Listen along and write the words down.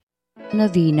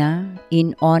Novena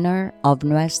in honor of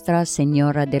Nuestra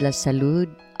Señora de la Salud,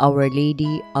 Our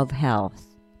Lady of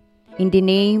Health. In the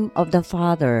name of the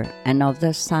Father, and of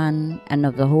the Son, and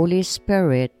of the Holy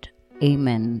Spirit.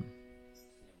 Amen.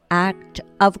 Act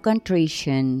of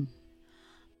Contrition.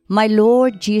 My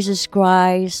Lord Jesus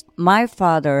Christ, my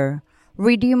Father,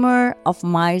 Redeemer of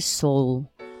my soul,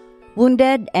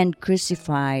 wounded and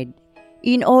crucified,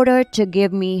 in order to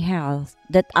give me health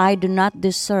that I do not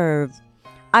deserve,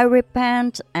 I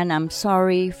repent and am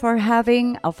sorry for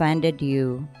having offended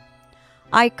you.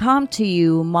 I come to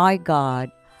you, my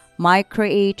God, my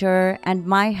Creator and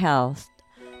my health.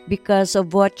 Because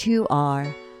of what you are,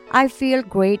 I feel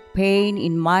great pain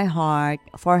in my heart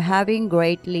for having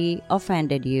greatly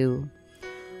offended you.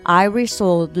 I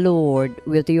resolve, Lord,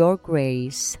 with your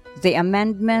grace, the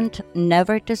amendment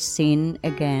never to sin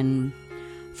again.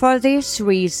 For this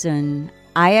reason,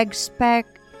 I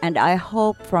expect and I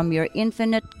hope from your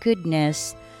infinite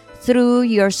goodness, through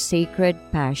your sacred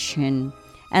passion,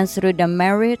 and through the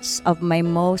merits of my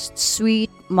most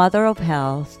sweet Mother of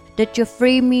Health, that you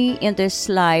free me in this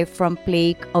life from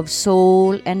plague of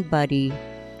soul and body,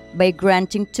 by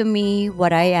granting to me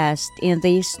what I asked in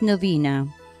this novena,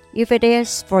 if it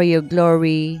is for your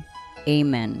glory.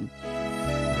 Amen.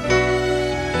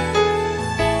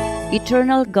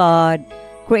 Eternal God,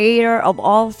 Creator of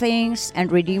all things and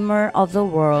Redeemer of the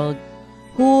world,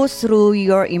 who through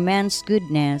your immense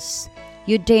goodness,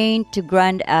 you deign to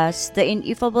grant us the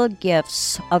ineffable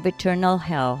gifts of eternal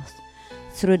health,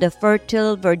 through the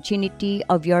fertile virginity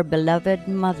of your beloved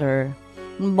Mother,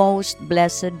 most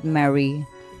blessed Mary,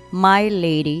 my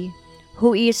Lady,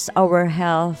 who is our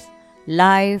health,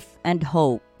 life, and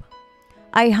hope.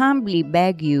 I humbly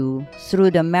beg you,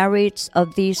 through the merits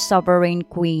of this sovereign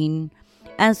Queen,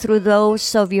 and through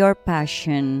those of your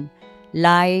passion,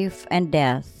 life, and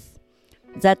death,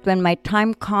 that when my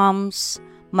time comes,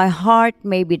 my heart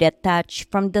may be detached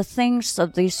from the things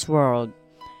of this world,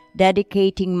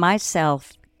 dedicating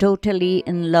myself totally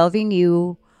in loving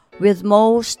you with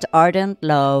most ardent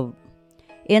love,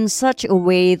 in such a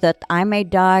way that I may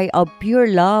die of pure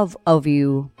love of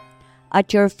you,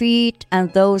 at your feet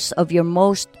and those of your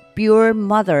most pure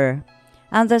Mother,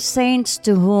 and the saints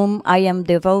to whom I am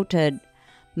devoted,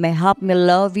 may help me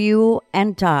love you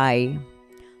and die.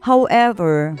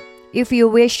 However, if you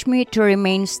wish me to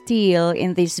remain still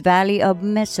in this valley of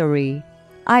misery,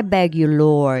 I beg you,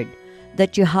 Lord,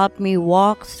 that you help me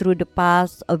walk through the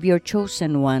path of your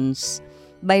chosen ones,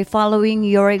 by following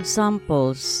your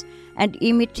examples and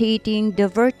imitating the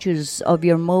virtues of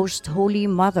your most holy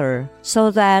Mother, so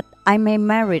that I may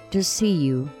merit to see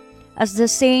you, as the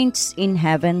saints in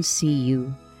heaven see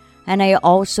you. And I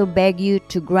also beg you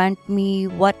to grant me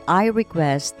what I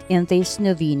request in this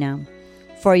novena,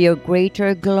 for your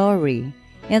greater glory,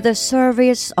 in the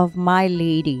service of my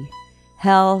Lady,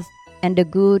 health, and the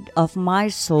good of my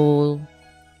soul.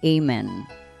 Amen.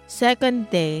 Second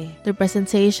day, the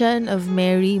presentation of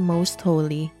Mary Most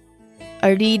Holy.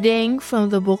 A reading from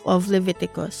the book of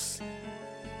Leviticus.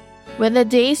 When the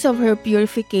days of her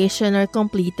purification are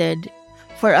completed,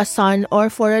 for a son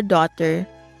or for a daughter,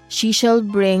 she shall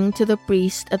bring to the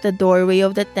priest at the doorway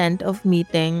of the tent of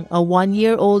meeting a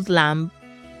 1-year-old lamb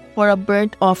for a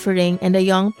burnt offering, and a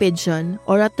young pigeon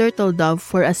or a turtledove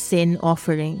for a sin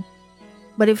offering.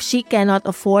 But if she cannot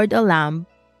afford a lamb,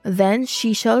 then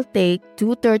she shall take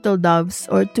 2 turtledoves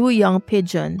or 2 young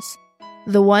pigeons,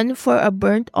 the one for a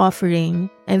burnt offering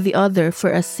and the other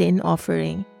for a sin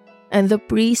offering. And the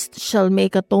priest shall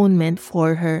make atonement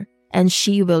for her, and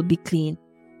she will be clean.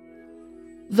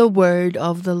 The word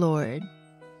of the Lord.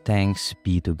 Thanks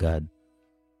be to God.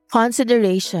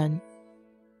 Consideration.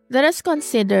 Let us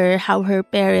consider how her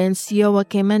parents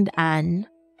Joachim and Anne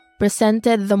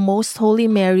presented the Most Holy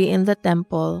Mary in the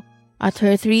temple, at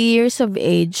her 3 years of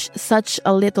age, such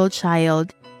a little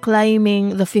child,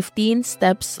 climbing the 15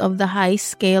 steps of the high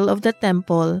scale of the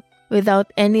temple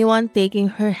without anyone taking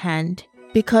her hand,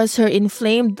 because her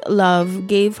inflamed love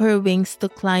gave her wings to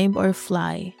climb or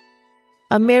fly.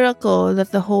 A miracle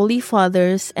that the Holy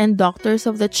Fathers and doctors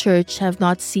of the Church have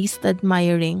not ceased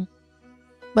admiring.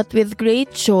 But with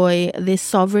great joy, this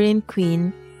sovereign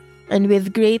Queen, and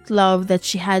with great love that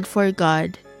she had for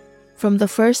God, from the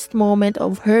first moment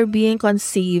of her being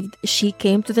conceived, she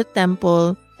came to the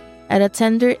temple at a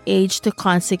tender age to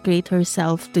consecrate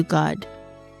herself to God,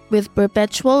 with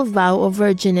perpetual vow of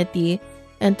virginity,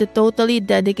 and to totally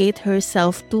dedicate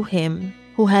herself to Him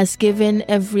who has given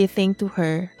everything to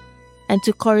her, and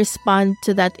to correspond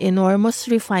to that enormous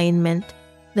refinement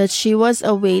that she was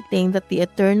awaiting, that the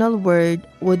eternal Word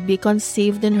would be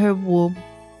conceived in her womb,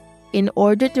 in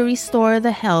order to restore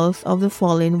the health of the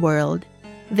fallen world,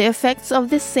 The effects of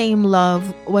this same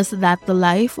love was that the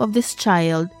life of this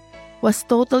child was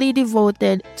totally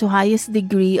devoted to highest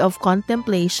degree of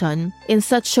contemplation in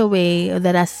such a way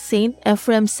that, as Saint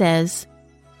Ephrem says,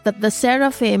 that the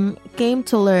seraphim came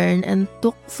to learn and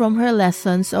took from her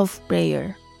lessons of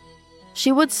prayer.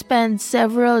 She would spend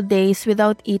several days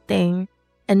without eating,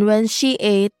 and when she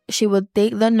ate, she would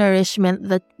take the nourishment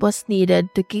that was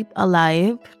needed to keep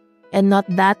alive, and not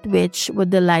that which would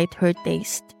delight her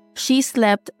taste. She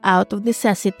slept out of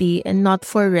necessity and not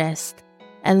for rest,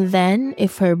 and then,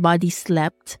 if her body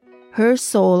slept, her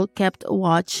soul kept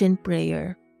watch in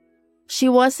prayer. She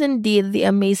was indeed the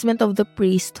amazement of the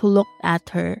priest who looked at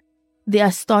her, the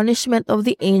astonishment of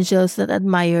the angels that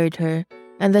admired her,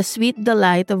 and the sweet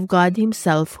delight of God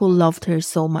Himself who loved her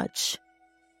so much.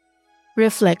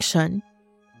 Reflection.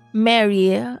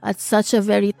 Mary, at such a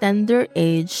very tender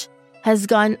age, has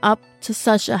gone up to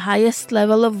such a highest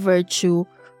level of virtue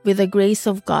with the grace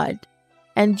of God.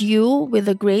 And you, with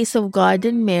the grace of God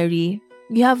and Mary,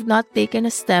 you have not taken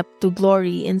a step to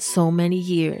glory in so many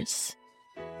years.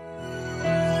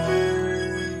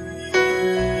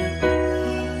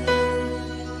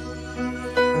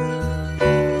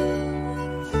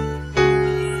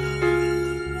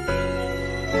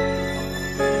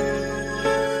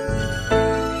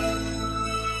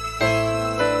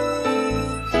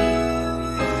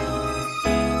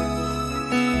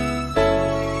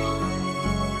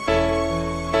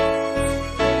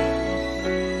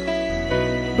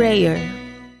 Prayer.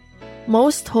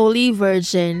 Most Holy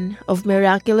Virgin of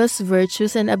miraculous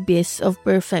virtues and abyss of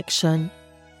perfection,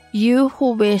 you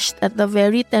who wished at the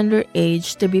very tender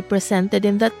age to be presented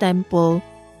in the temple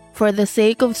for the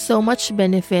sake of so much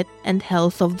benefit and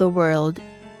health of the world,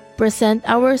 present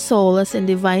our souls in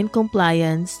divine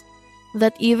compliance,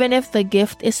 that even if the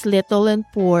gift is little and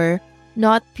poor,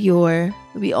 not pure,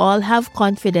 we all have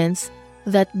confidence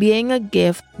that being a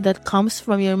gift that comes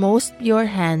from your most pure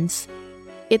hands,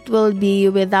 it will be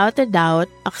without a doubt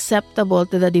acceptable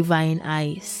to the divine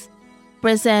eyes.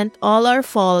 Present all our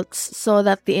faults so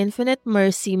that the infinite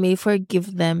mercy may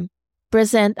forgive them.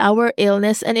 Present our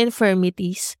illness and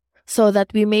infirmities so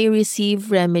that we may receive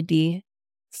remedy.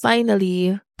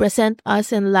 Finally, present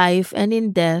us in life and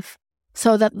in death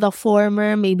so that the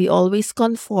former may be always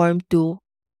conformed to,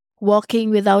 walking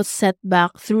without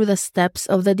setback through the steps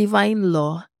of the divine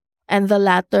law, and the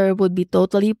latter would be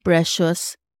totally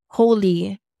precious,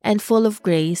 holy, and full of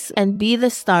grace, and be the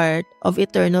start of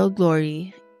eternal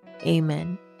glory.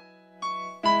 Amen.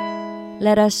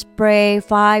 Let us pray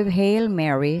 5 Hail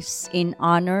Marys in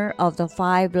honor of the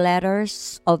 5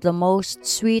 letters of the most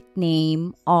sweet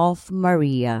name of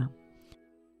Maria.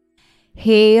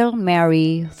 Hail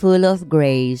Mary, full of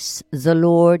grace, the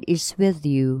Lord is with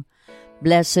you.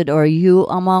 Blessed are you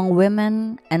among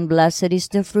women, and blessed is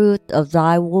the fruit of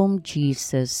thy womb,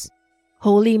 Jesus.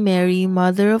 Holy Mary,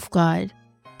 Mother of God,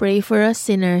 pray for us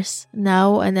sinners,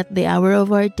 now and at the hour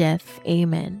of our death.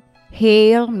 Amen.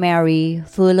 Hail Mary,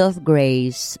 full of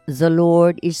grace, the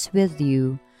Lord is with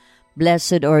you.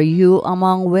 Blessed are you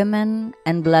among women,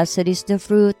 and blessed is the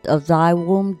fruit of thy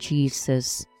womb,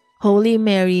 Jesus. Holy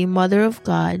Mary, Mother of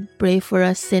God, pray for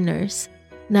us sinners,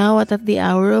 now and at the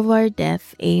hour of our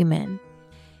death. Amen.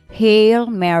 Hail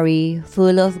Mary,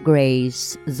 full of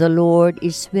grace, the Lord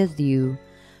is with you.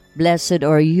 Blessed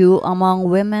are you among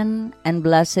women, and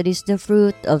blessed is the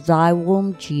fruit of thy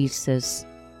womb, Jesus.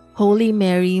 Holy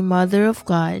Mary, Mother of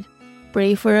God,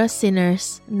 pray for us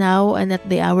sinners, now and at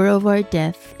the hour of our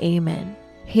death. Amen.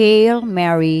 Hail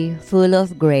Mary, full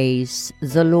of grace,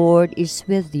 the Lord is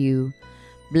with you.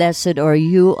 Blessed are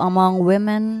you among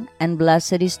women, and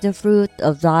blessed is the fruit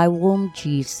of thy womb,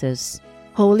 Jesus.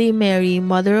 Holy Mary,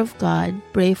 Mother of God,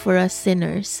 pray for us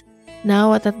sinners,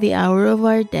 now and at the hour of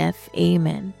our death.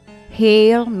 Amen.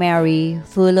 Hail Mary,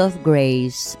 full of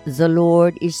grace, the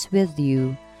Lord is with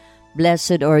you.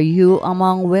 Blessed are you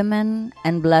among women,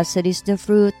 and blessed is the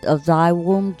fruit of thy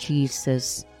womb,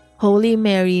 Jesus. Holy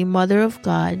Mary, Mother of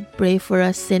God, pray for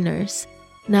us sinners,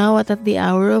 now and at the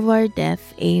hour of our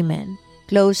death. Amen.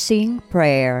 Closing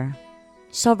Prayer.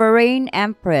 Sovereign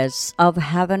Empress of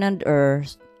heaven and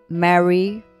earth,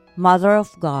 Mary, Mother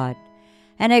of God,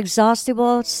 an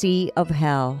exhaustible sea of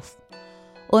health,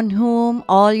 on whom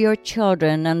all your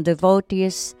children and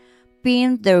devotees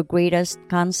pin their greatest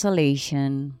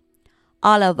consolation,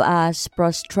 all of us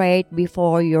prostrate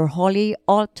before your holy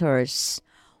altars,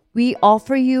 we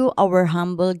offer you our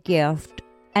humble gift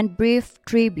and brief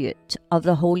tribute of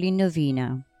the Holy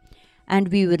Novena, and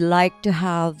we would like to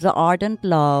have the ardent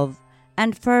love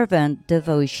and fervent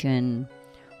devotion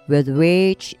with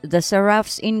which the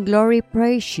seraphs in glory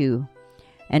praise you,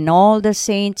 and all the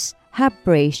saints have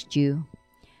praised you.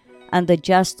 and the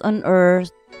just on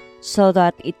earth, so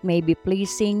that it may be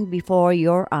pleasing before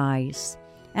your eyes,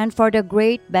 and for the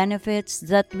great benefits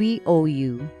that we owe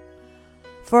you.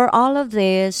 For all of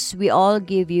this, we all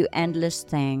give you endless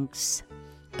thanks,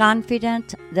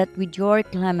 confident that with your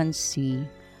clemency,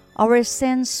 our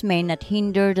sins may not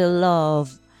hinder the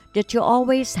love that you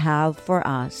always have for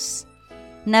us.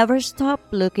 Never stop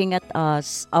looking at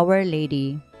us, Our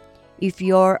Lady. If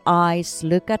your eyes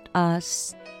look at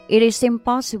us, it is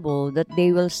impossible that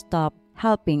they will stop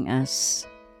helping us.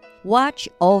 Watch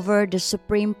over the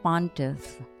Supreme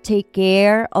Pontiff. Take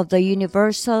care of the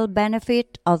universal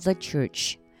benefit of the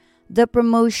Church, the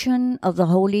promotion of the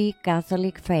Holy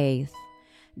Catholic faith,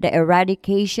 the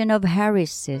eradication of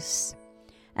heresies,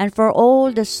 and for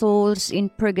all the souls in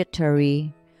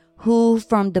purgatory who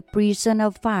from the prison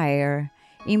of fire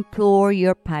implore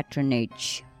your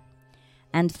patronage.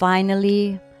 And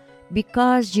finally,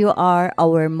 because you are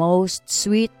our most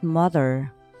sweet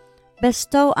Mother,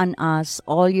 bestow on us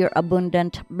all your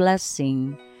abundant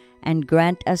blessing and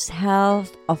grant us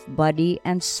health of body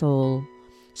and soul,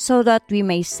 so that we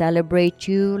may celebrate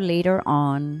you later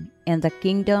on in the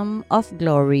kingdom of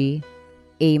glory.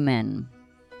 Amen.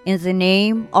 In the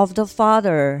name of the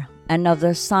Father, and of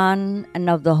the Son, and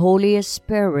of the Holy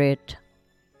Spirit.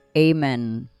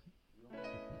 Amen.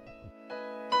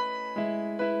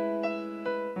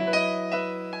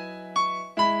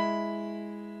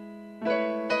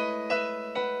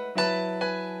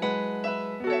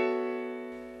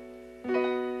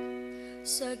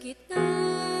 Sa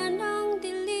gitna ng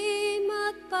dilim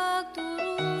at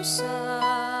pagdurusa,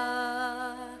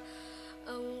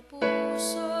 ang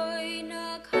puso'y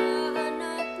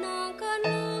naghahanap ng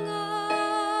kanlungan.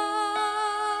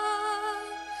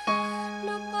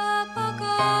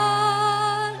 Napapagal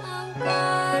ang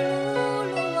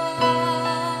kaluluwa,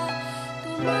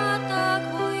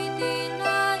 tumatakbo'y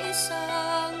tila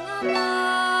isang ama.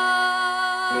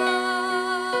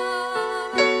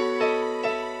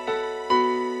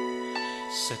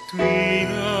 Sa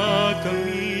tuwina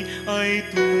kami ay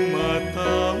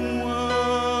tumatawag,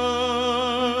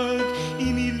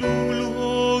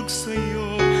 iniluluhog sa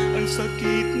iyo ang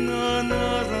sakit na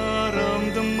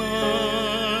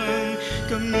nararamdaman.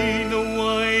 Kami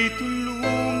naway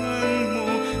tulungan mo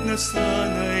na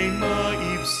sana'y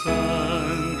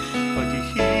maibsan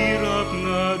paghihirap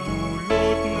na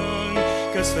dulot ng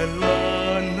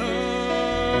kasalanan.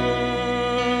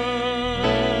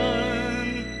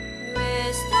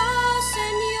 Nuestra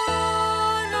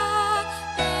Señora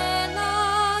de la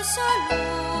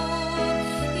Salud,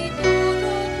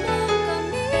 itulog mo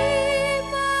kami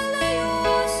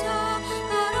malayo sa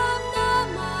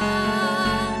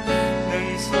karamdaman.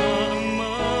 Nang sa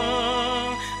Ama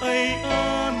ay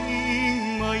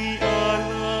aming maialay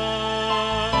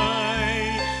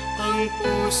ang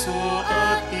puso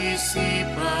at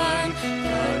isipan,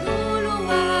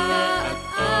 kaluluwa at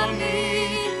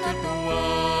aming katawan.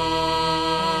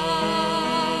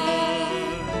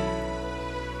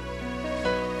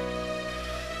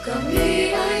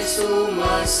 Kami ay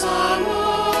sumasamo,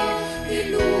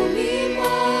 ilumi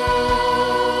mo,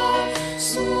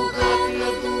 sugat na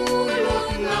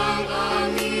dulot ng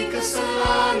aming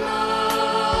kasalanan.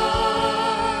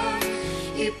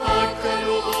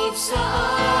 Ipagkaloob sa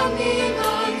amin